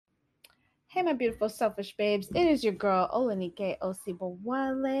Hey, my beautiful selfish babes. It is your girl, Olanike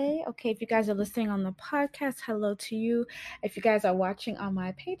Osibowale. Okay, if you guys are listening on the podcast, hello to you. If you guys are watching on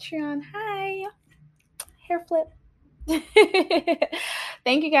my Patreon, hi. Hair flip.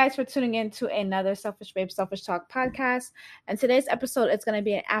 Thank you guys for tuning in to another Selfish Babe Selfish Talk podcast. And today's episode is going to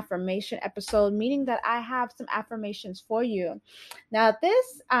be an affirmation episode, meaning that I have some affirmations for you. Now,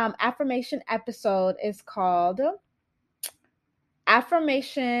 this affirmation episode is called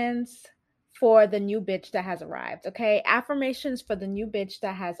Affirmations for the new bitch that has arrived. Okay, affirmations for the new bitch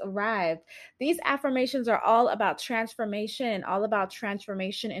that has arrived. These affirmations are all about transformation and all about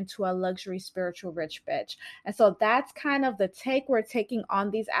transformation into a luxury spiritual rich bitch. And so that's kind of the take we're taking on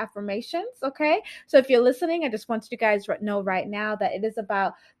these affirmations. Okay, so if you're listening, I just want you guys to know right now that it is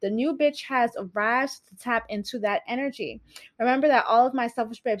about the new bitch has arrived to tap into that energy. Remember that all of my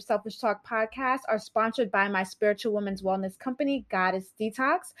Selfish Babe Selfish Talk podcasts are sponsored by my spiritual women's wellness company, Goddess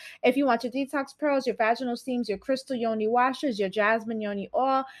Detox. If you want your detox pearls, your vaginal steams, your crystal yoni washes, your jasmine yoni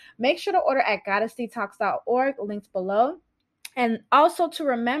oil, make sure to order at goddessdetox.org, linked below. And also to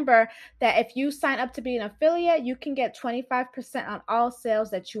remember that if you sign up to be an affiliate, you can get 25% on all sales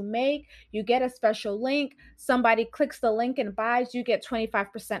that you make. You get a special link. Somebody clicks the link and buys, you get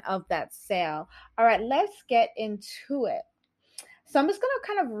 25% of that sale. All right, let's get into it. So I'm just going to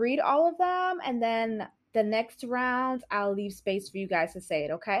kind of read all of them, and then the next round, I'll leave space for you guys to say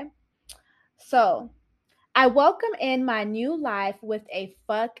it, okay? So I welcome in my new life with a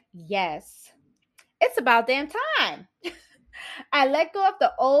fuck yes. It's about damn time. I let go of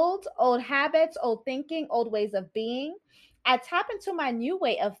the old habits, old thinking, old ways of being. I tap into my new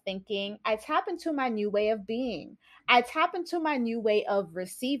way of thinking. I tap into my new way of being. I tap into my new way of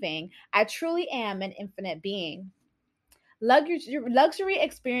receiving. I truly am an infinite being. Luxury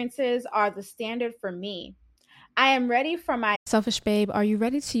experiences are the standard for me. I am ready for my selfish babe. Are you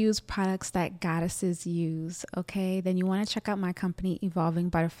ready to use products that goddesses use? Okay, then you want to check out my company, Evolving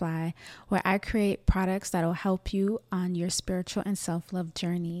Butterfly, where I create products that will help you on your spiritual and self-love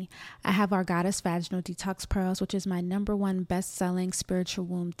journey. I have our Goddess Vaginal Detox Pearls, which is my #1 best-selling spiritual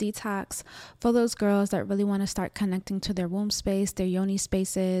womb detox for those girls that really want to start connecting to their womb space, their yoni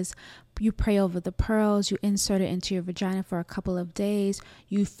spaces. You pray over the pearls, you insert it into your vagina for a couple of days,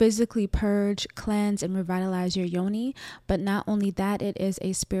 you physically purge, cleanse, and revitalize your yoni. But not only that, it is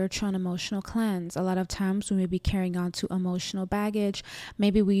a spiritual and emotional cleanse. A lot of times we may be carrying on to emotional baggage.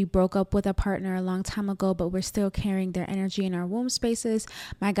 Maybe we broke up with a partner a long time ago, but we're still carrying their energy in our womb spaces.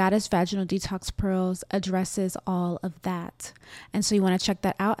 My Goddess Vaginal Detox Pearls addresses all of that. And so you want to check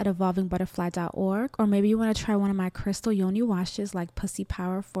that out at evolvingbutterfly.org, or maybe you want to try one of my crystal yoni washes like Pussy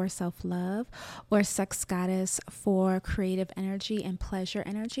Power for self-love, or Sex Goddess for creative energy and pleasure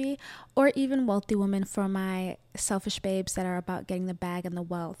energy, or even Wealthy Woman for my selfish babes that are about getting the bag and the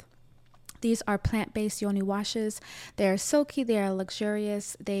wealth. These are plant-based yoni washes. They are silky, they are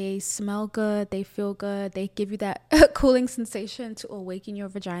luxurious, they smell good, they feel good, they give you that cooling sensation to awaken your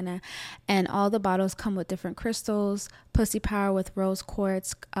vagina. And all the bottles come with different crystals: Pussy Power with rose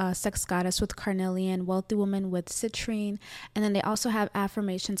quartz, Sex Goddess with carnelian, Wealthy Woman with citrine. And then they also have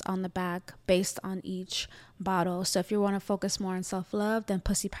affirmations on the back based on each bottle. So if you want to focus more on self-love, then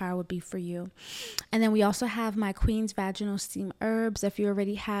Pussy Power would be for you. And then we also have my Queen's Vaginal Steam Herbs. If you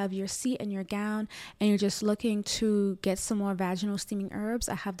already have your seat and your gown and you're just looking to get some more vaginal steaming herbs,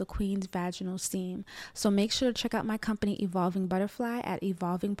 I have the Queen's Vaginal Steam. So make sure to check out my company, Evolving Butterfly, at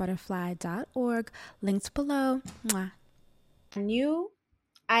evolvingbutterfly.org, linked below. Mwah.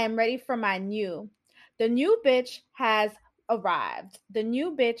 I am ready for my new. The new bitch has arrived. The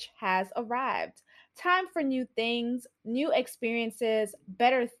new bitch has arrived. Time for new things, new experiences,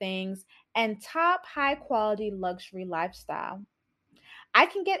 better things, and top high quality luxury lifestyle. I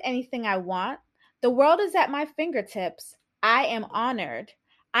can get anything I want. The world is at my fingertips. I am honored.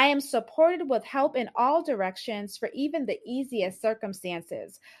 I am supported with help in all directions for even the easiest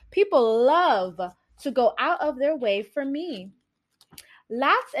circumstances. People love to go out of their way for me.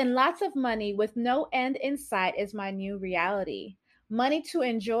 Lots and lots of money with no end in sight is my new reality. Money to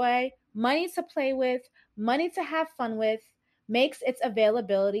enjoy, money to play with, money to have fun with makes its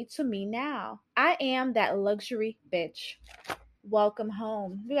availability to me now. I am that luxury bitch. Welcome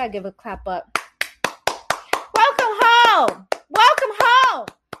home. We gotta give a clap up. Welcome home. Welcome home.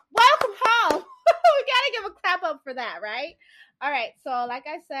 Welcome home. We gotta give a clap up for that, right? All right. So, like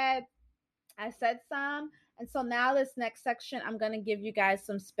I said some. And so now this next section, I'm going to give you guys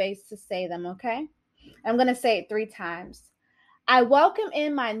some space to say them, okay? I'm going to say it 3 times. I welcome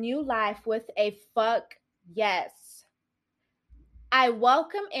in my new life with a fuck yes. I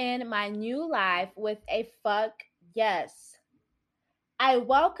welcome in my new life with a fuck yes. I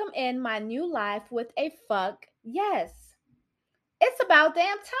welcome in my new life with a fuck yes. It's about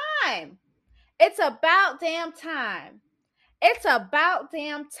damn time. It's about damn time. It's about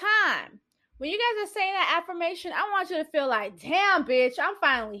damn time. When you guys are saying that affirmation, I want you to feel like, damn, bitch, I'm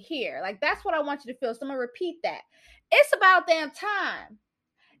finally here. Like, that's what I want you to feel. So I'm going to repeat that. It's about damn time.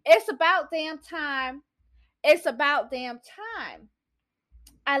 It's about damn time. It's about damn time.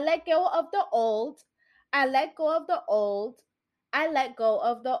 I let go of the old. I let go of the old. I let go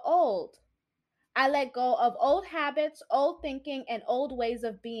of the old. I let go of old habits, old thinking, and old ways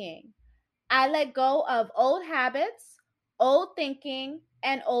of being. I let go of old habits, old thinking,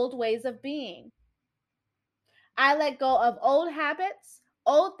 and old ways of being. I let go of old habits,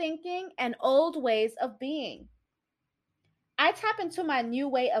 old thinking, and old ways of being. I tap into my new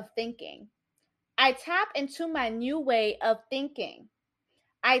way of thinking. I tap into my new way of thinking.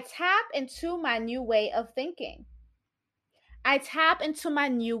 I tap into my new way of thinking. I tap into my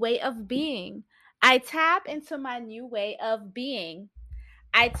new way of being. I tap into my new way of being.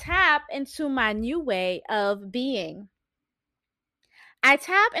 I tap into my new way of being. I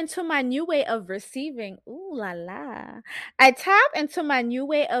tap into my new way of receiving. Ooh la la. I tap into my new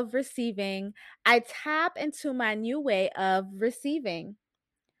way of receiving. I tap into my new way of receiving.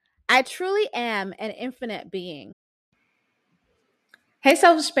 I truly am an infinite being. Hey,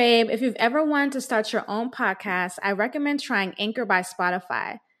 Selfish Babe, if you've ever wanted to start your own podcast, I recommend trying Anchor by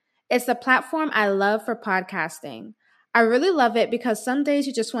Spotify. It's the platform I love for podcasting. I really love it because some days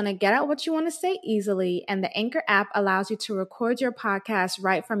you just want to get out what you want to say easily, and the Anchor app allows you to record your podcast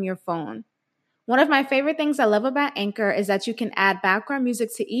right from your phone. One of my favorite things I love about Anchor is that you can add background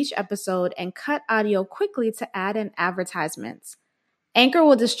music to each episode and cut audio quickly to add in advertisements. Anchor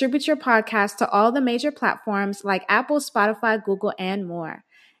will distribute your podcast to all the major platforms like Apple, Spotify, Google, and more.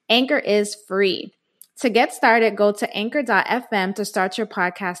 Anchor is free. To get started, go to anchor.fm to start your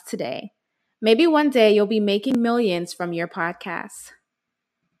podcast today. Maybe one day you'll be making millions from your podcast.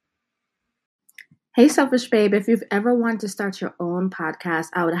 Hey, Selfish Babe, if you've ever wanted to start your own podcast,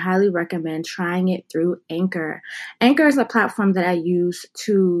 I would highly recommend trying it through Anchor. Anchor is a platform that I use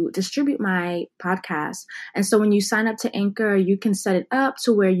to distribute my podcast. And so when you sign up to Anchor, you can set it up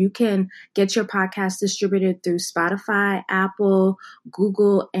to where you can get your podcast distributed through Spotify, Apple,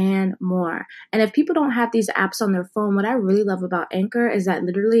 Google, and more. And if people don't have these apps on their phone, what I really love about Anchor is that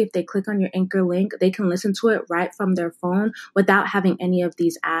literally if they click on your Anchor link, they can listen to it right from their phone without having any of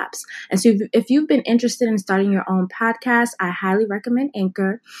these apps. And so if you've been interested in starting your own podcast, I highly recommend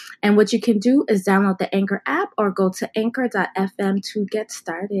Anchor. And what you can do is download the Anchor app or go to anchor.fm to get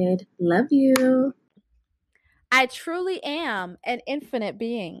started. Love you. I truly am an infinite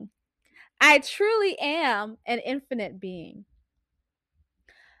being. I truly am an infinite being.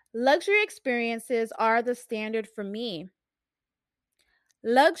 Luxury experiences are the standard for me.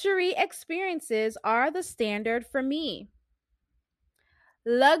 Luxury experiences are the standard for me.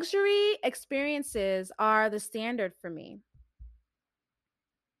 Luxury experiences are the standard for me.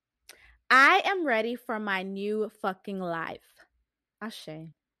 I am ready for my new fucking life. Ashe.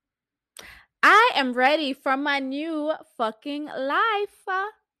 I am ready for my new fucking life.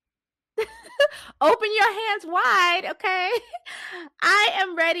 Open your hands wide, okay? I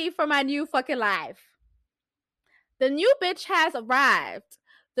am ready for my new fucking life. The new bitch has arrived.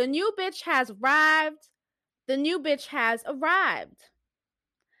 The new bitch has arrived. The new bitch has arrived.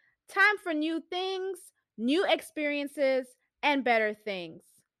 Time for new things, new experiences, and better things.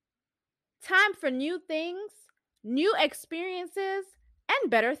 Time for new things, new experiences, and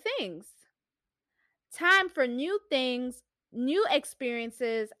better things. Time for new things, new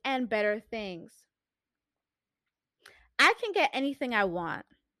experiences, and better things. I can get anything I want.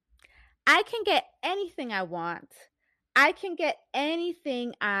 I can get anything I want. I can get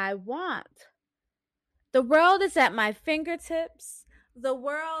anything I want. The world is at my fingertips. The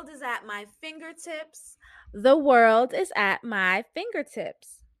world is at my fingertips. The world is at my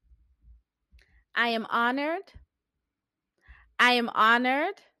fingertips. I am honored. I am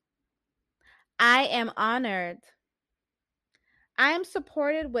honored. I am honored. I am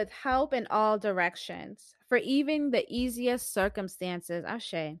supported with help in all directions, for even the easiest circumstances.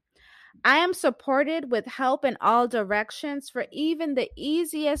 Ashe. I am supported with help in all directions, for even the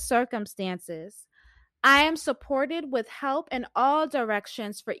easiest circumstances. I am supported with help in all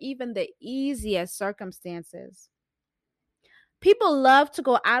directions, for even the easiest circumstances. People love to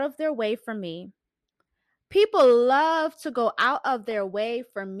go out of their way for me. People love to go out of their way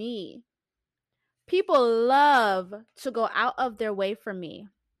for me. People love to go out of their way for me.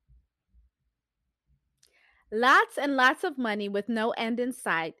 Lots and lots of money with no end in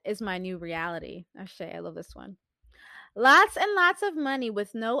sight is my new reality. Actually, I love this one. Lots and lots of money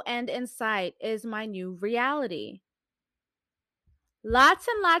with no end in sight is my new reality. Lots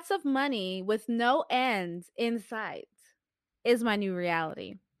and lots of money with no end in sight is my new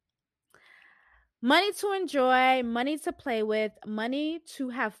reality. Money to enjoy, money to play with, money to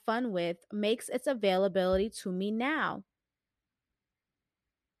have fun with makes its availability to me now.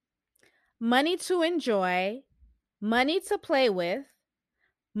 Money to enjoy, money to play with,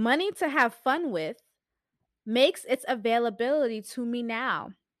 money to have fun with makes its availability to me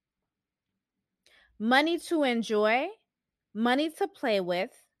now. Money to enjoy, money to play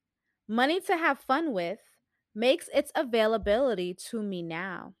with, money to have fun with makes its availability to me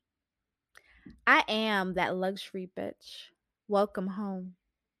now. I am that luxury bitch. Welcome home.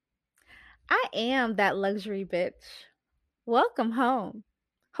 I am that luxury bitch. Welcome home.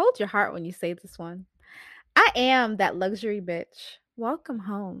 Hold your heart when you say this one. I am that luxury bitch. Welcome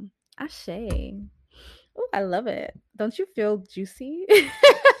home. Ashe. Oh, I love it. Don't you feel juicy?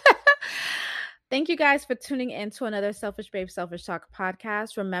 Thank you guys for tuning in to another Selfish Babe Selfish Talk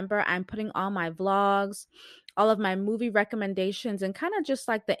podcast. Remember, I'm putting all my vlogs, all of my movie recommendations, and kind of just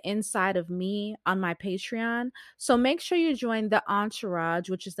like the inside of me on my Patreon. So make sure you join the Entourage,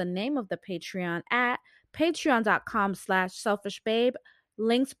 which is the name of the Patreon, at patreon.com/selfishbabe.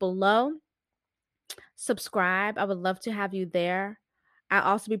 Links below. Subscribe. I would love to have you there. I'll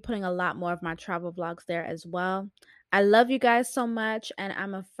also be putting a lot more of my travel vlogs there as well. I love you guys so much, and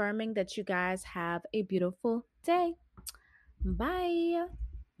I'm affirming that you guys have a beautiful day. Bye.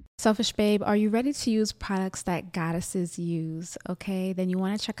 Selfish Babe, are you ready to use products that goddesses use? Okay, then you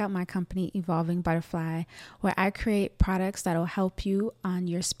want to check out my company, Evolving Butterfly, where I create products that will help you on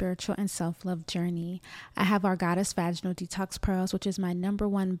your spiritual and self-love journey. I have our Goddess Vaginal Detox Pearls, which is my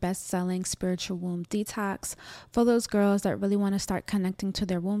 #1 best-selling spiritual womb detox for those girls that really want to start connecting to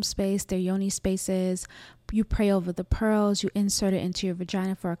their womb space, their yoni spaces. You pray over the pearls, you insert it into your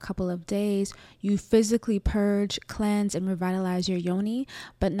vagina for a couple of days, you physically purge, cleanse, and revitalize your yoni.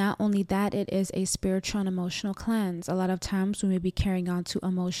 But not only that, it is a spiritual and emotional cleanse. A lot of times we may be carrying on to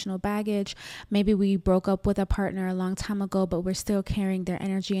emotional baggage. Maybe we broke up with a partner a long time ago, but we're still carrying their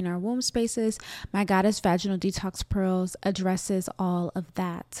energy in our womb spaces. My Goddess Vaginal Detox Pearls addresses all of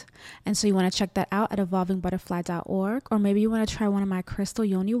that. And so you want to check that out at evolvingbutterfly.org, or maybe you want to try one of my crystal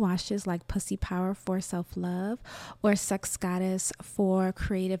yoni washes like Pussy Power for self-love, or Sex Goddess for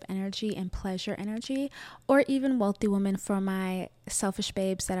creative energy and pleasure energy, or even Wealthy Woman for my selfish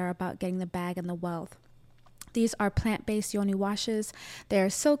babes that are about getting the bag and the wealth. These are plant-based yoni washes. They are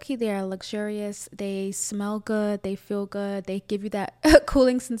silky, they are luxurious, they smell good, they feel good, they give you that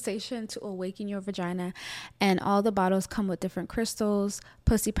cooling sensation to awaken your vagina. And all the bottles come with different crystals: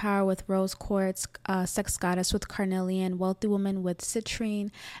 Pussy Power with rose quartz, Sex Goddess with carnelian, Wealthy Woman with citrine.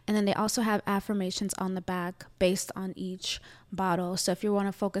 And then they also have affirmations on the back based on each bottle. So if you want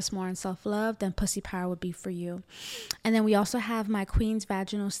to focus more on self-love, then Pussy Power would be for you. And then we also have my Queen's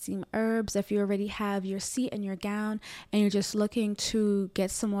Vaginal Steam Herbs. If you already have your seat and your gown and you're just looking to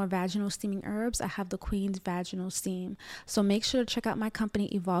get some more vaginal steaming herbs, I have the Queen's Vaginal Steam. So make sure to check out my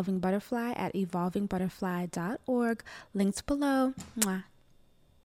company, Evolving Butterfly, at evolvingbutterfly.org. Links below. Mwah.